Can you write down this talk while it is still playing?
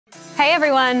Hey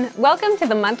everyone, welcome to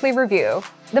the Monthly Review,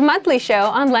 the monthly show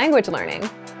on language learning,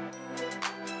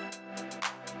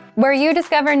 where you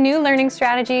discover new learning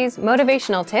strategies,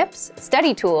 motivational tips,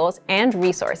 study tools, and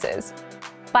resources.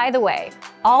 By the way,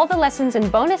 all the lessons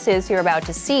and bonuses you're about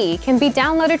to see can be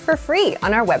downloaded for free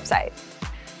on our website.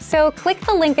 So click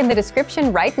the link in the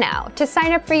description right now to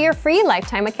sign up for your free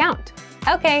lifetime account.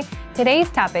 Okay,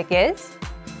 today's topic is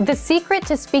the secret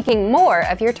to speaking more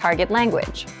of your target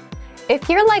language. If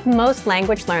you're like most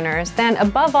language learners, then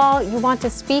above all, you want to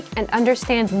speak and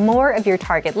understand more of your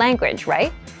target language,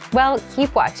 right? Well,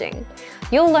 keep watching.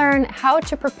 You'll learn how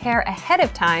to prepare ahead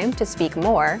of time to speak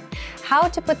more, how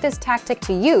to put this tactic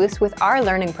to use with our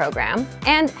learning program,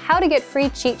 and how to get free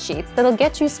cheat sheets that'll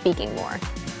get you speaking more.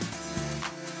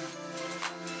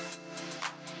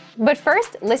 But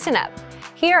first, listen up.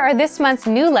 Here are this month's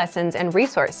new lessons and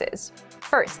resources.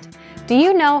 First, do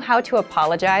you know how to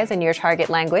apologize in your target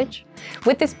language?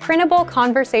 With this printable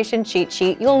conversation cheat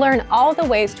sheet, you'll learn all the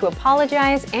ways to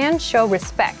apologize and show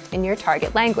respect in your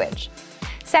target language.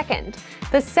 Second,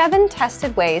 the 7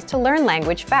 tested ways to learn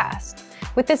language fast.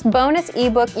 With this bonus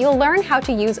ebook, you'll learn how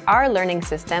to use our learning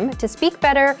system to speak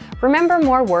better, remember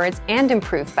more words, and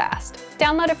improve fast.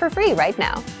 Download it for free right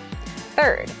now.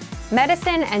 Third,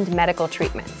 medicine and medical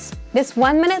treatments. This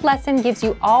 1-minute lesson gives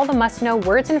you all the must-know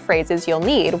words and phrases you'll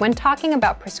need when talking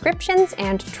about prescriptions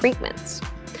and treatments.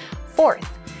 Fourth,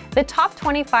 the top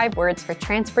 25 words for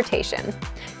transportation.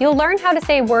 You'll learn how to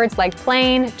say words like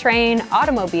plane, train,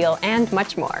 automobile, and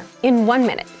much more in 1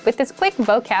 minute with this quick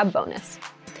vocab bonus.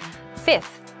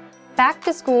 Fifth,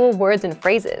 back-to-school words and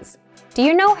phrases. Do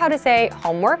you know how to say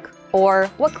homework or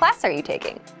what class are you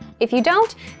taking? If you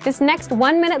don't, this next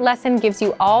 1-minute lesson gives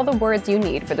you all the words you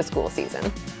need for the school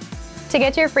season. To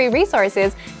get your free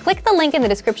resources, click the link in the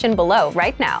description below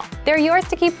right now. They're yours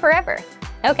to keep forever.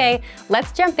 Okay,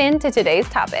 let's jump into today's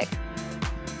topic.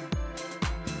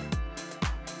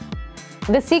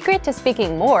 The secret to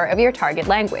speaking more of your target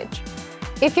language.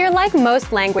 If you're like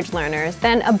most language learners,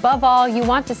 then above all, you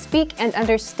want to speak and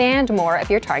understand more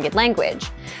of your target language.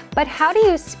 But how do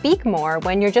you speak more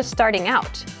when you're just starting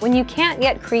out, when you can't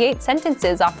yet create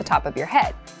sentences off the top of your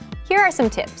head? Here are some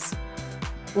tips.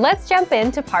 Let's jump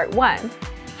into part 1,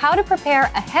 how to prepare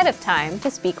ahead of time to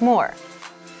speak more.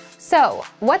 So,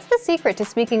 what's the secret to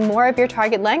speaking more of your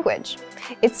target language?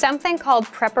 It's something called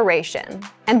preparation.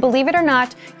 And believe it or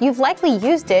not, you've likely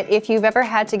used it if you've ever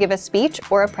had to give a speech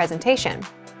or a presentation.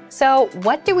 So,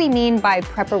 what do we mean by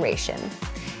preparation?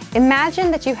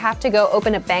 Imagine that you have to go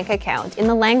open a bank account in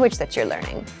the language that you're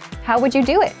learning. How would you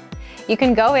do it? You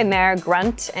can go in there,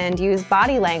 grunt, and use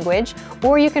body language,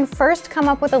 or you can first come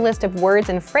up with a list of words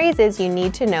and phrases you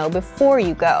need to know before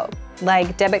you go,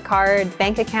 like debit card,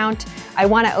 bank account, I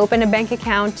want to open a bank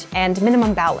account, and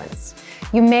minimum balance.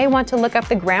 You may want to look up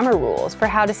the grammar rules for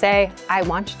how to say, I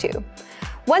want to.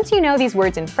 Once you know these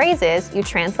words and phrases, you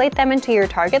translate them into your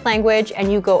target language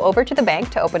and you go over to the bank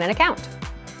to open an account.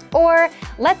 Or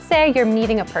let's say you're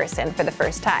meeting a person for the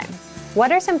first time.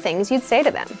 What are some things you'd say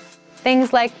to them?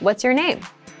 Things like, what's your name?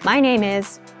 My name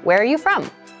is, where are you from?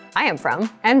 I am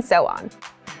from, and so on.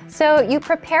 So you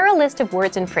prepare a list of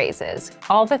words and phrases,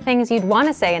 all the things you'd want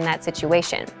to say in that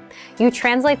situation. You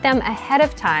translate them ahead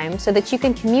of time so that you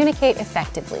can communicate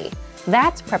effectively.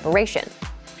 That's preparation.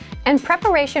 And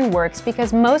preparation works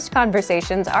because most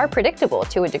conversations are predictable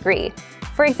to a degree.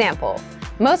 For example,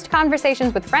 most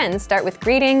conversations with friends start with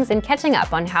greetings and catching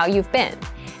up on how you've been.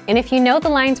 And if you know the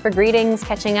lines for greetings,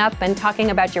 catching up, and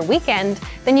talking about your weekend,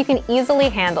 then you can easily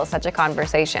handle such a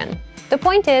conversation. The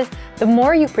point is, the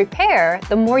more you prepare,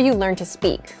 the more you learn to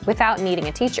speak without needing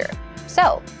a teacher.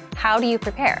 So, how do you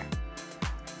prepare?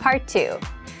 Part 2,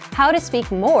 how to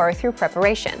speak more through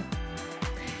preparation.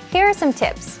 Here are some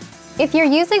tips. If you're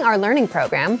using our learning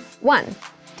program, 1.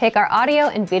 Take our audio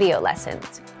and video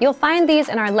lessons. You'll find these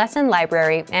in our lesson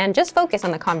library and just focus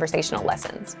on the conversational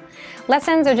lessons.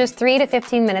 Lessons are just 3 to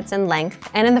 15 minutes in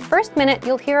length, and in the first minute,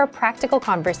 you'll hear a practical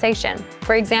conversation.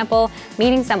 For example,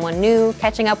 meeting someone new,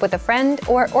 catching up with a friend,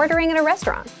 or ordering at a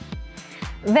restaurant.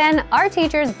 Then, our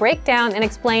teachers break down and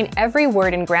explain every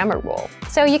word and grammar rule,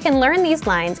 so you can learn these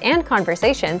lines and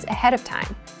conversations ahead of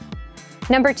time.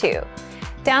 Number 2,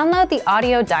 download the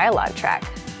audio dialogue track.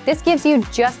 This gives you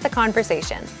just the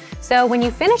conversation. So when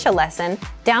you finish a lesson,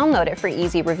 download it for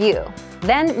easy review.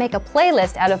 Then make a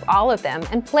playlist out of all of them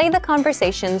and play the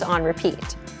conversations on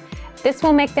repeat. This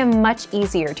will make them much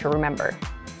easier to remember.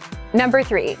 Number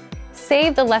 3,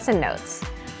 save the lesson notes.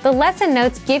 The lesson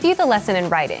notes give you the lesson in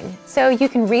writing, so you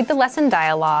can read the lesson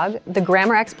dialogue, the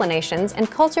grammar explanations, and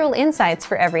cultural insights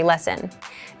for every lesson.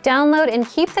 Download and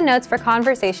keep the notes for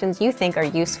conversations you think are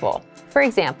useful. For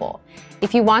example,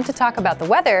 if you want to talk about the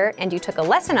weather and you took a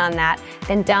lesson on that,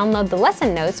 then download the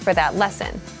lesson notes for that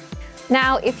lesson.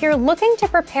 Now, if you're looking to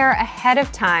prepare ahead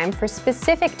of time for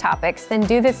specific topics, then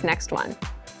do this next one.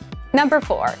 Number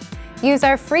 4, use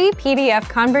our free PDF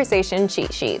conversation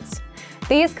cheat sheets.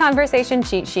 These conversation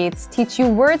cheat sheets teach you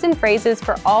words and phrases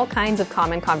for all kinds of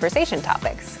common conversation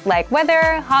topics, like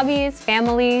weather, hobbies,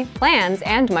 family, plans,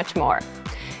 and much more.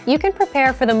 You can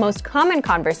prepare for the most common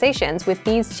conversations with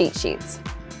these cheat sheets.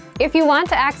 If you want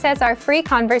to access our free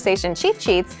conversation cheat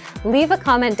sheets, leave a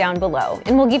comment down below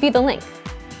and we'll give you the link.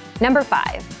 Number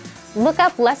 5, look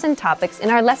up lesson topics in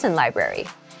our lesson library.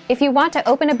 If you want to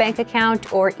open a bank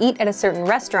account or eat at a certain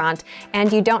restaurant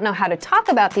and you don't know how to talk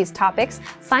about these topics,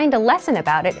 find a lesson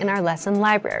about it in our lesson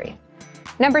library.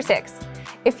 Number 6,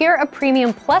 if you're a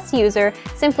Premium Plus user,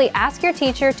 simply ask your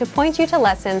teacher to point you to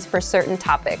lessons for certain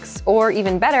topics, or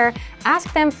even better,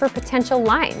 ask them for potential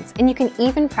lines, and you can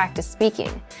even practice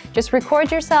speaking. Just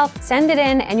record yourself, send it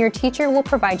in, and your teacher will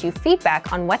provide you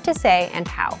feedback on what to say and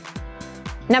how.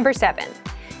 Number 7,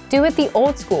 do it the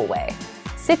old school way.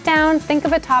 Sit down, think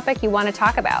of a topic you want to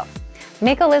talk about.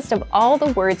 Make a list of all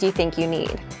the words you think you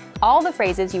need, all the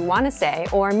phrases you want to say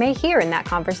or may hear in that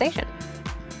conversation.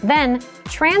 Then,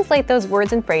 translate those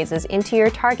words and phrases into your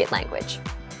target language.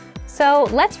 So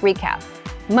let's recap.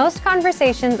 Most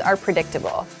conversations are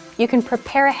predictable. You can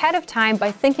prepare ahead of time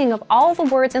by thinking of all the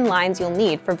words and lines you'll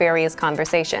need for various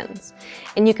conversations.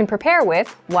 And you can prepare with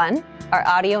 1, our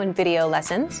audio and video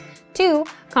lessons, 2,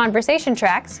 conversation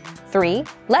tracks, 3,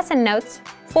 lesson notes,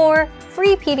 4,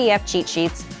 free PDF cheat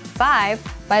sheets,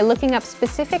 5, by looking up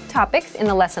specific topics in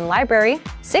the lesson library,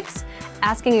 6,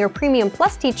 asking your Premium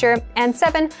Plus teacher, and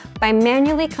 7, by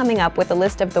manually coming up with a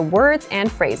list of the words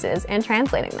and phrases and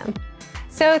translating them.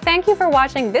 So thank you for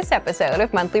watching this episode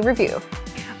of Monthly Review.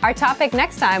 Our topic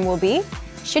next time will be,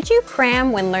 should you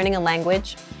cram when learning a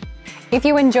language? If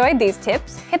you enjoyed these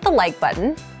tips, hit the like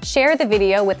button, share the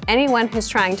video with anyone who's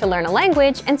trying to learn a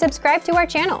language, and subscribe to our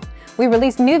channel. We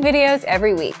release new videos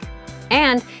every week.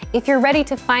 And if you're ready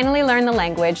to finally learn the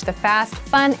language the fast,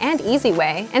 fun, and easy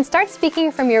way, and start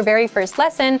speaking from your very first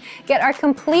lesson, get our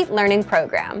complete learning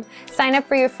program. Sign up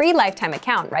for your free lifetime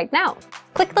account right now.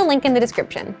 Click the link in the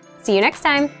description. See you next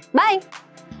time. Bye!